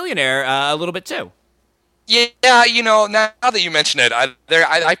Wants to Be a Millionaire a little bit too. Yeah, now that you mention it,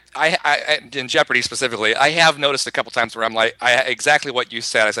 I in Jeopardy specifically, I have noticed a couple times where I'm like, exactly what you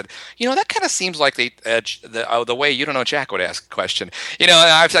said. I said, that kind of seems like the way You Don't Know Jack would ask a question. And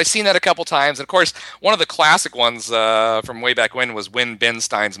I've seen that a couple times. And of course, one of the classic ones from way back when was Win Ben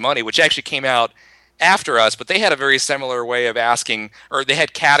Stein's Money, which actually came out after us, but they had a very similar way of asking, or they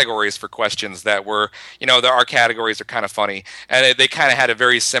had categories for questions that were, our categories are kind of funny, and they kind of had a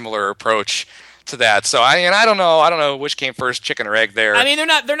very similar approach to that. So I don't know which came first, chicken or egg there. I mean,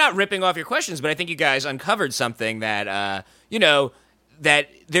 they're not ripping off your questions, but I think you guys uncovered something that that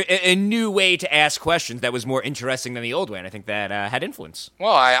a new way to ask questions that was more interesting than the old way, and I think that had influence.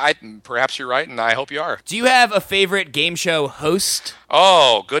 Well, I perhaps you're right, and I hope you are. Do you have a favorite game show host?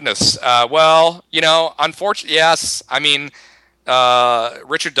 Oh, goodness. Well, unfortunately, yes. I mean,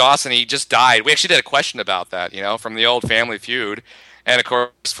 Richard Dawson, he just died. We actually did a question about that, from the old Family Feud. And, of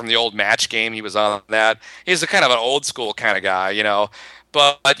course, from the old Match Game, he was on that. He's a kind of an old-school kind of guy,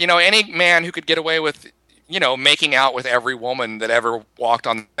 But, any man who could get away with, making out with every woman that ever walked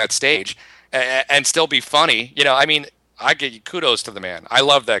on that stage and still be funny, I mean, I give you kudos to the man. I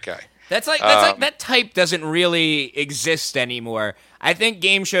love that guy. That's like that type doesn't really exist anymore. I think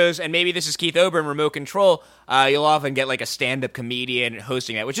game shows, and maybe this is Keith Ober in Remote Control, you'll often get like a stand-up comedian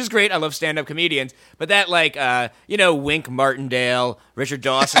hosting that, which is great. I love stand-up comedians, but that Wink Martindale, Richard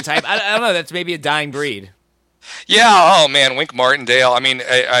Dawson type, I don't know. That's maybe a dying breed. Yeah, oh man, Wink Martindale. I mean,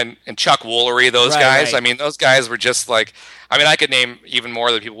 and Chuck Woolery, those guys. Right. I mean, those guys were just like. I mean, I could name even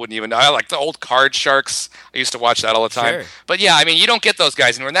more that people wouldn't even know. I like the old Card Sharks. I used to watch that all the time. Sure. But yeah, I mean, you don't get those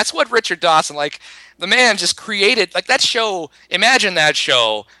guys anymore. And that's what Richard Dawson, like, the man just created. Like that show. Imagine that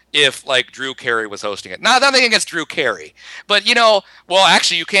show if like Drew Carey was hosting it. Not nothing against Drew Carey, but well,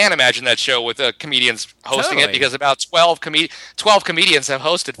 actually, you can imagine that show with comedians hosting Totally. it because about 12 comedians have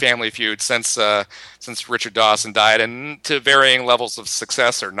hosted Family Feud since Richard Dawson died, and to varying levels of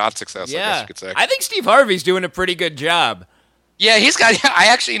success or not success, I guess you could say. I think Steve Harvey's doing a pretty good job. Yeah, he's got.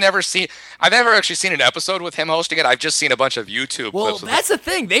 I've never actually seen an episode with him hosting it. I've just seen a bunch of YouTube Well, clips. that's the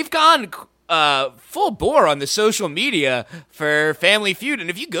thing. They've gone full bore on the social media for Family Feud, and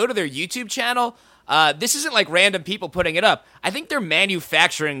if you go to their YouTube channel, this isn't like random people putting it up. I think they're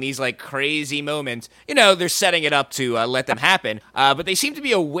manufacturing these like crazy moments. They're setting it up to let them happen, but they seem to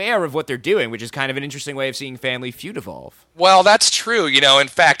be aware of what they're doing, which is kind of an interesting way of seeing Family Feud evolve. Well, that's true. In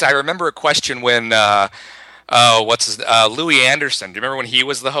fact, I remember a question when. Louis Anderson. Do you remember when he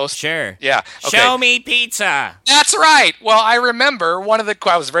was the host? Sure. Yeah. Okay. Show me pizza. That's right. Well, I remember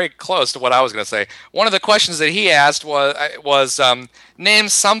I was very close to what I was going to say. One of the questions that he asked was name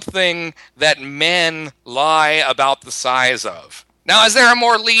something that men lie about the size of. Now, is there a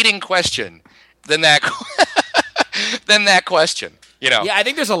more leading question than that? Than that question? Yeah, I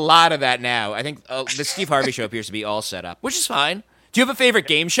think there's a lot of that now. I think the Steve Harvey show appears to be all set up, which is fine. Do you have a favorite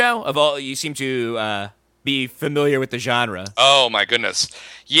game show of all? You seem to be familiar with the genre. Oh my goodness.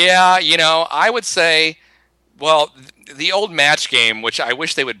 Yeah, I would say, well, the old Match Game, which I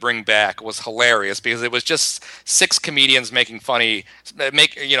wish they would bring back, was hilarious because it was just 6 comedians making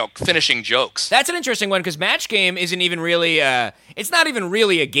finishing jokes. That's an interesting one because Match Game isn't even really it's not even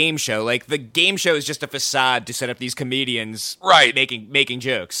really a game show. Like the game show is just a facade to set up these comedians right making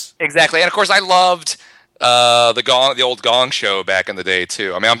jokes. Exactly. And of course I loved the old Gong Show back in the day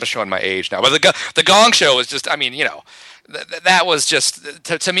too. I mean, I'm just showing my age now, but the Gong Show was just, I mean, that was just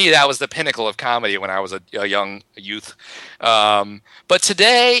to me that was the pinnacle of comedy when I was a young youth. But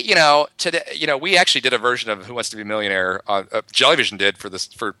today, we actually did a version of Who Wants to Be a Millionaire. Jellyvision did for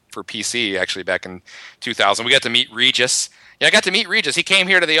PC actually back in 2000. We got to meet Regis. Yeah, I got to meet Regis. He came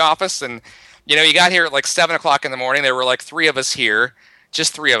here to the office, and he got here at like 7:00 in the morning. There were like 3 of us here,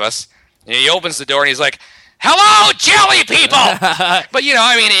 just 3 of us. And he opens the door and he's like, "Hello, jelly people!" But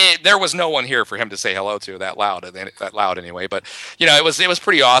there was no one here for him to say hello to that loud anyway. But it was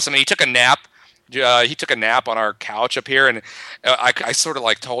pretty awesome. And he took a nap. He took a nap on our couch up here, and I sort of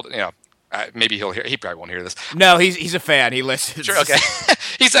like told maybe he'll hear. He probably won't hear this. No, he's a fan. He listens. Sure, okay.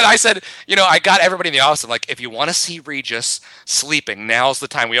 I said, I got everybody in the office. I'm like, if you want to see Regis sleeping, now's the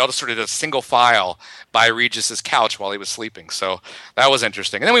time. We all just sort of did a single file by Regis's couch while he was sleeping. So that was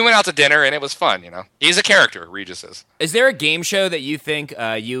interesting. And then we went out to dinner, and it was fun. He's a character, Regis is. Is there a game show that you think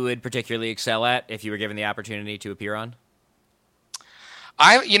you would particularly excel at if you were given the opportunity to appear on?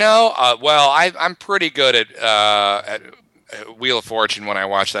 I'm pretty good at Wheel of Fortune. When I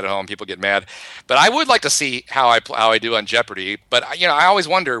watch that at home, people get mad. But I would like to see how I do on Jeopardy. But I always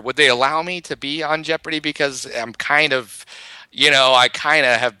wonder, would they allow me to be on Jeopardy? Because I'm kind of, I kind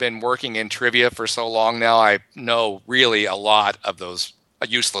of have been working in trivia for so long now. I know really a lot of those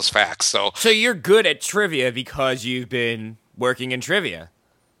useless facts. So you're good at trivia because you've been working in trivia.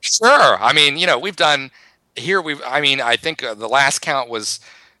 Sure. I mean, we've done here. I think the last count was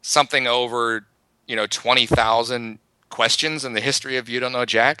something over, 20,000 questions in the history of You Don't Know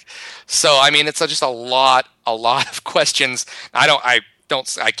Jack. So I mean, it's just a lot of questions. I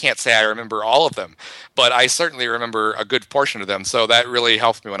can't say I remember all of them, but I certainly remember a good portion of them. So that really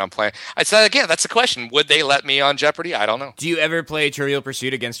helps me when I'm playing. I said again, that's the question. Would they let me on Jeopardy? I don't know. Do you ever play Trivial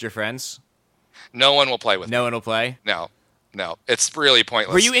Pursuit against your friends? No one will play with me. No one will play? No, it's really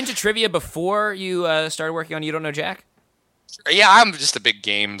pointless. Were you into trivia before you started working on You Don't Know Jack? Yeah, I'm just a big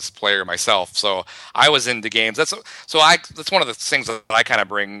games player myself, so I was into games. That's one of the things that I kind of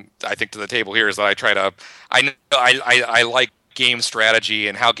bring, I think, to the table here is that I like game strategy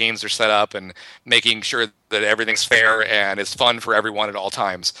and how games are set up and making sure that everything's fair and is fun for everyone at all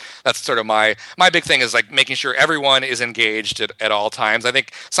times. That's sort of my big thing is like making sure everyone is engaged at all times. I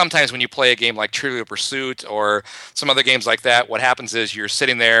think sometimes when you play a game like Trivial Pursuit or some other games like that, what happens is you're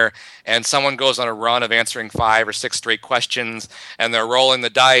sitting there and someone goes on a run of answering 5 or 6 straight questions and they're rolling the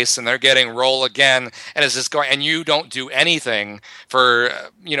dice and they're getting roll again and it's just going, and you don't do anything for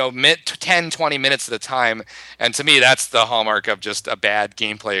 10, 20 minutes at a time. And to me, that's the hallmark of just a bad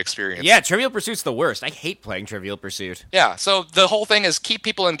gameplay experience. Yeah, Trivial Pursuit's the worst. I hate hate playing Trivial Pursuit. Yeah, so the whole thing is keep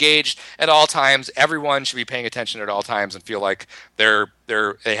people engaged at all times. Everyone should be paying attention at all times and feel like they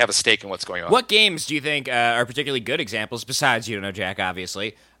have a stake in what's going on. What games do you think are particularly good examples, besides You Don't Know Jack,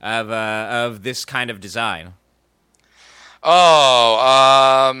 obviously, of this kind of design? That's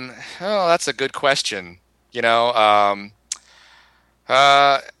a good question.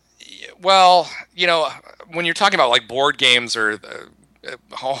 Well, when you're talking about like board games or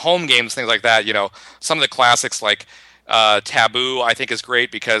home games, things like that, some of the classics like Taboo, I think is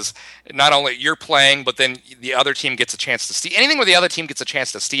great because not only you're playing, but then the other team gets a chance to steal. Anything where the other team gets a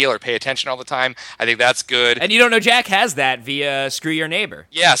chance to steal or pay attention all the time, I think that's good. And You Don't Know Jack has that via Screw Your Neighbor.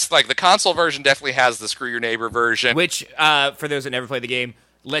 Yes, like the console version definitely has the Screw Your Neighbor version. Which, for those that never played the game,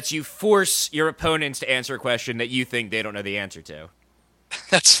 lets you force your opponents to answer a question that you think they don't know the answer to.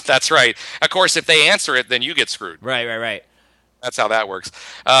 That's right. Of course, if they answer it, then you get screwed. Right. That's how that works.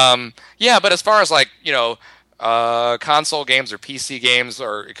 But as far as like, console games or PC games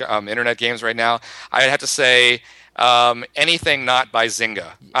or internet games right now, I'd have to say anything not by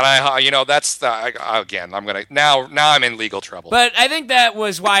Zynga. And I'm in legal trouble. But I think that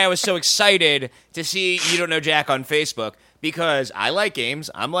was why I was so excited to see You Don't Know Jack on Facebook, because I like games.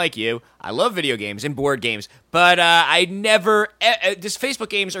 I'm like you. I love video games and board games, but I never. Just Facebook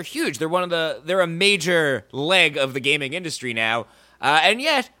games are huge. They're a major leg of the gaming industry now. And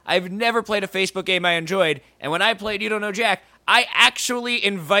yet, I've never played a Facebook game I enjoyed. And when I played You Don't Know Jack, I actually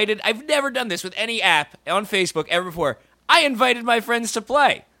invited... I've never done this with any app on Facebook ever before. I invited my friends to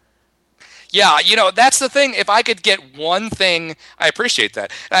play. Yeah, that's the thing. If I could get one thing... I appreciate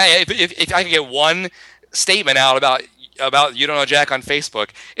that. If I could get one statement out about You Don't Know Jack on Facebook,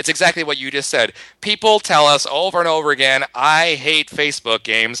 it's exactly what you just said. People tell us over and over again, I hate Facebook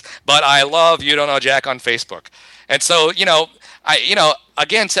games, but I love You Don't Know Jack on Facebook. And so,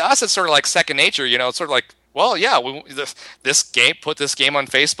 again, to us, it's sort of like second nature. It's sort of like, well, yeah, put this game on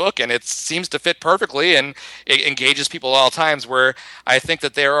Facebook, and it seems to fit perfectly, and it engages people at all times. Where I think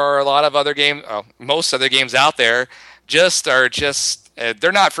that there are a lot of other games, most other games out there,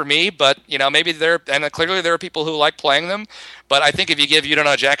 they're not for me. But maybe clearly there are people who like playing them. But I think if you give You Don't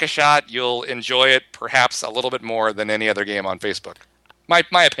Know Jack a shot, you'll enjoy it perhaps a little bit more than any other game on Facebook. My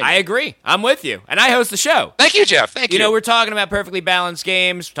opinion. I agree. I'm with you. And I host the show. Thank you, Jeff. Thank you. We're talking about perfectly balanced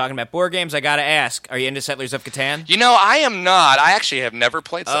games. We're talking about board games. I got to ask, are you into Settlers of Catan? I am not. I actually have never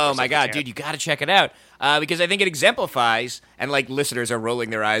played Settlers of Catan. Oh, my God. Dude, you got to check it out. Because I think it exemplifies, and like listeners are rolling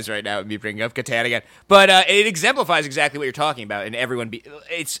their eyes right now at me bringing up Catan again, but it exemplifies exactly what you're talking about. And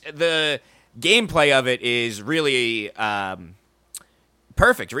it's the gameplay of it is really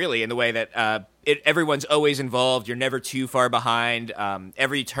perfect, really, in the way that everyone's always involved. You're never too far behind.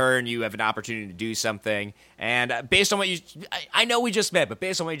 Every turn you have an opportunity to do something. And based on what I know we just met, but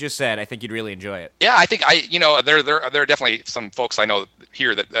based on what you just said, I think you'd really enjoy it. Yeah, I think there are definitely some folks I know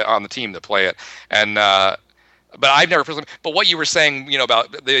here that on the team that play it, and but I've never. But what you were saying,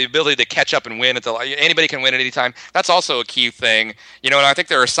 about the ability to catch up and win anybody can win at any time. That's also a key thing, And I think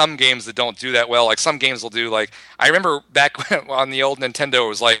there are some games that don't do that well. Like some games will do. Like I remember back on the old Nintendo, it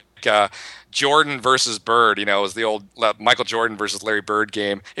was like Jordan versus Bird. It was the old Michael Jordan versus Larry Bird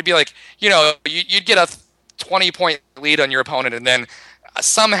game. It'd be like, you'd get a 20-point lead on your opponent, and then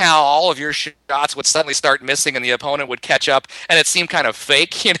somehow all of your shots would suddenly start missing and the opponent would catch up, and it seemed kind of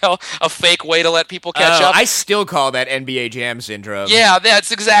fake, a fake way to let people catch up. I still call that NBA Jam syndrome. Yeah,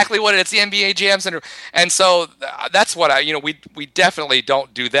 that's exactly what it's the NBA Jam syndrome. And so that's what we definitely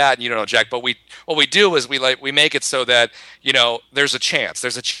don't do that, Jack, but what we do is we make it so that, there's a chance.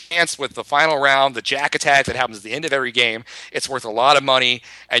 There's a chance with the final round, the Jack attack that happens at the end of every game. It's worth a lot of money,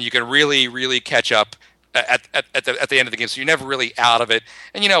 and you can really, really catch up at the end of the game, so you're never really out of it.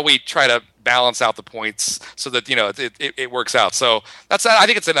 And we try to balance out the points so that it works out. So I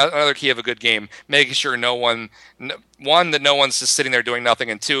think it's another key of a good game, making sure one that no one's just sitting there doing nothing,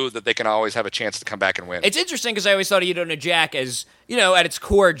 and two that they can always have a chance to come back and win. It's interesting because I always thought of You Don't Know Jack as at its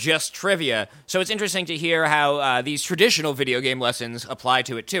core just trivia. So it's interesting to hear how these traditional video game lessons apply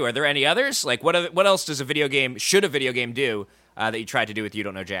to it too. Are there any others? Like what else should a video game do that you tried to do with You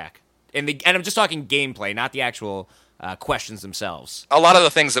Don't Know Jack? And I'm just talking gameplay, not the actual questions themselves. A lot of the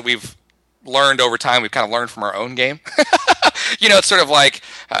things that we've learned over time, we've kind of learned from our own game. It's sort of like,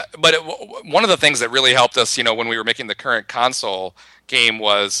 one of the things that really helped us, when we were making the current console game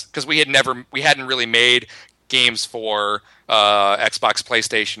was, because we hadn't really made games for Xbox,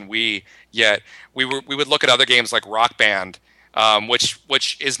 PlayStation, Wii yet. We would look at other games like Rock Band,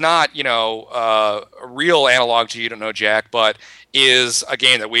 which is not, a real analog to You Don't Know Jack, but is a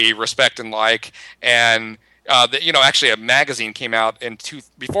game that we respect and like, and Actually a magazine came out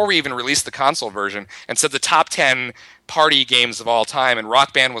before we even released the console version and said the top 10 party games of all time, and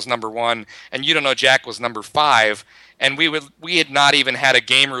Rock Band was number 1, and You Don't Know Jack was number 5. And we had not even had a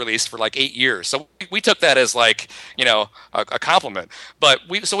game released for like 8 years, so we took that as like a compliment. But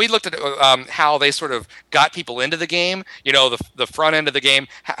we looked at how they sort of got people into the game, the front end of the game.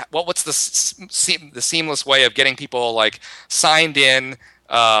 What's the seamless way of getting people like signed in,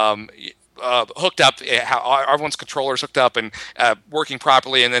 hooked up, how everyone's controllers hooked up and working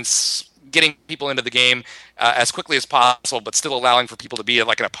properly, and then getting people into the game as quickly as possible, but still allowing for people to be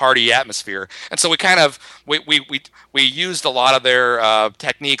like in a party atmosphere. And so we kind of we used a lot of their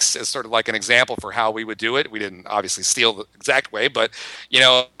techniques as sort of like an example for how we would do it. We didn't obviously steal the exact way, but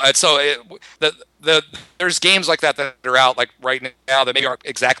there's games like that are out like right now that maybe aren't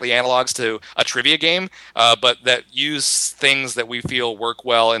exactly analogs to a trivia game, but that use things that we feel work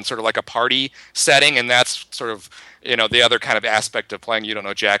well in sort of like a party setting, and that's sort of the other kind of aspect of playing You Don't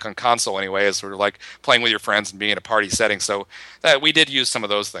Know Jack on console anyway, is sort of like playing with your friends and being in a party setting. So we did use some of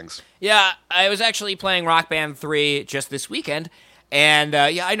those things. Yeah, I was actually playing Rock Band 3 just this weekend, and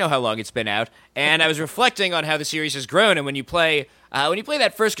I know how long it's been out, and I was reflecting on how the series has grown. And when you play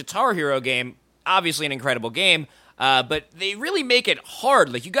that first Guitar Hero game, obviously an incredible game, but they really make it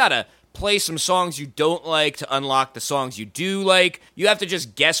hard. Like, you gotta play some songs you don't like to unlock the songs you do like. You have to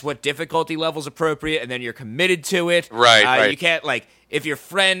just guess what difficulty level's appropriate, and then you're committed to it. Right. You can't, like,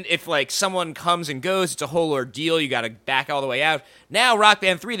 if like someone comes and goes, it's a whole ordeal. You gotta back all the way out. Now, Rock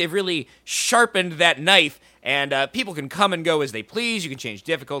Band 3, they've really sharpened that knife, and people can come and go as they please. You can change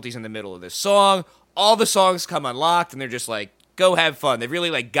difficulties in the middle of this song. All the songs come unlocked, and they're just like, go have fun. They've really,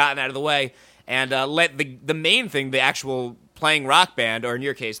 like, gotten out of the way and let the main thing, the actual playing Rock Band, or in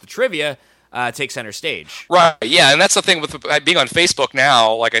your case, the trivia, take center stage. Right, yeah, and that's the thing with being on Facebook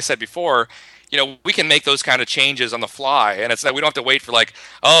now, like I said before, we can make those kind of changes on the fly, and it's that we don't have to wait for like,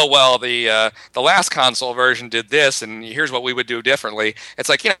 oh, well, the last console version did this, and here's what we would do differently. It's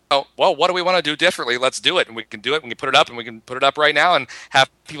like, well, what do we want to do differently? Let's do it, and we can do it, and we can put it up, and we can put it up right now, and have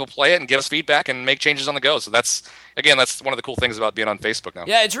people play it, and give us feedback, and make changes on the go. So that's one of the cool things about being on Facebook now.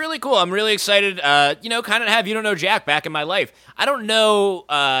 Yeah, it's really cool. I'm really excited, kind of have You Don't Know Jack back in my life. I don't know,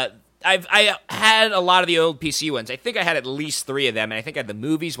 I had a lot of the old PC ones. I think I had at least 3 of them, and I think I had the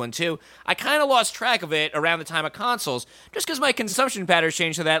movies one too. I kind of lost track of it around the time of consoles, just because my consumption patterns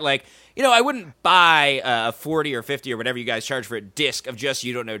changed to that, like, I wouldn't buy a 40 or 50 or whatever you guys charge for a disc of just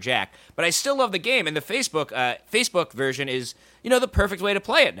You Don't Know Jack, but I still love the game, and the Facebook version is, the perfect way to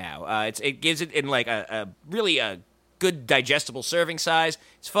play it now. It gives it in like a really good digestible serving size.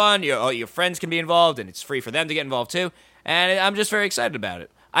 It's fun. All your friends can be involved, and it's free for them to get involved too, and I'm just very excited about it.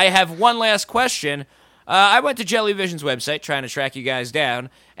 I have one last question. I went to Jellyvision's website trying to track you guys down,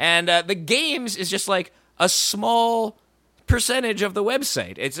 and the games is just like a small percentage of the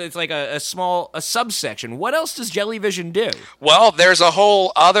website. It's like a subsection. What else does Jellyvision do? Well, there's a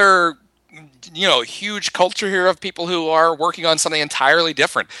whole other huge culture here of people who are working on something entirely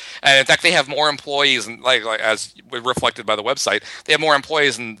different. And in fact, they have more employees, and like as reflected by the website, they have more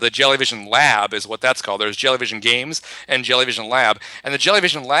employees in the Jellyvision Lab, is what that's called. There's Jellyvision Games and Jellyvision Lab. And the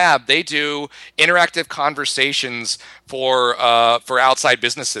Jellyvision Lab, they do interactive conversations for outside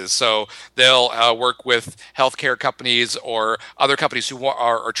businesses. So they'll work with healthcare companies or other companies who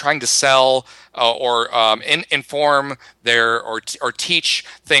are trying to sell or inform or teach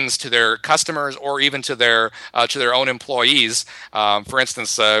things to their customers, or even to their own employees. For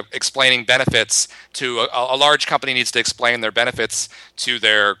instance, explaining benefits to a large company needs to explain their benefits to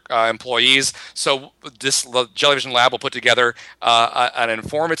their employees. So the Jellyvision Lab will put together an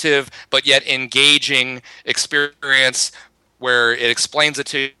informative but yet engaging experience where it explains it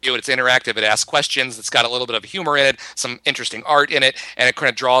to you, it's interactive, it asks questions, it's got a little bit of humor in it, some interesting art in it, and it kind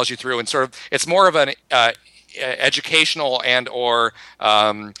of draws you through, and sort of, it's more of an educational and or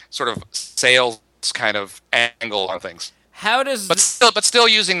sort of sales kind of angle on things. How does but still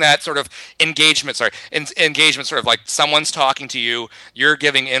using that sort of engagement sort of like someone's talking to you, you're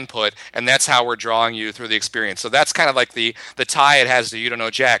giving input, and that's how we're drawing you through the experience. So that's kind of like the tie it has to You Don't Know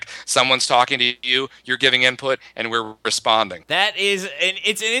Jack. Someone's talking to you, you're giving input, and we're responding.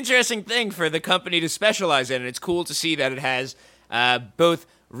 It's an interesting thing for the company to specialize in, and it's cool to see that it has both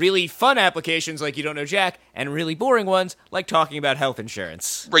really fun applications like You Don't Know Jack, and really boring ones like talking about health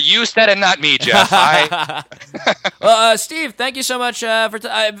insurance. Well, you said it, not me, Jeff. Well, Steve, thank you so much for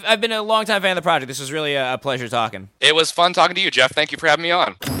I've been a long-time fan of the project. This was really a pleasure talking. It was fun talking to you, Jeff. Thank you for having me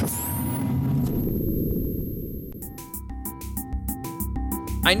on.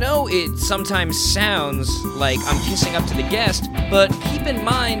 I know it sometimes sounds like I'm kissing up to the guest, but keep in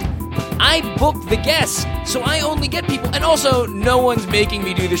mind, I book the guests, so I only get people, and also no one's making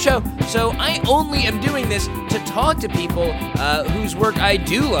me do the show, so I only am doing this to talk to people whose work I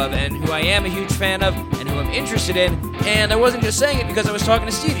do love and who I am a huge fan of and who I'm interested in, and I wasn't just saying it because I was talking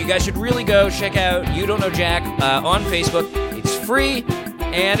to Steve. You guys should really go check out You Don't Know Jack on Facebook. It's free,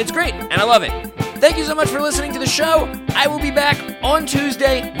 and it's great, and I love it. Thank you so much for listening to the show. I will be back on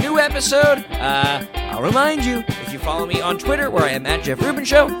Tuesday, new episode. I'll remind you, if you follow me on Twitter, where I am at Jeff Rubin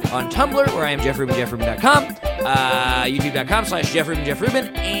Show, on Tumblr, where I am jeffrubin.com,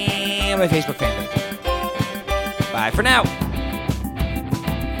 youtube.com/jeffrubin, and my Facebook fan page. Bye for now.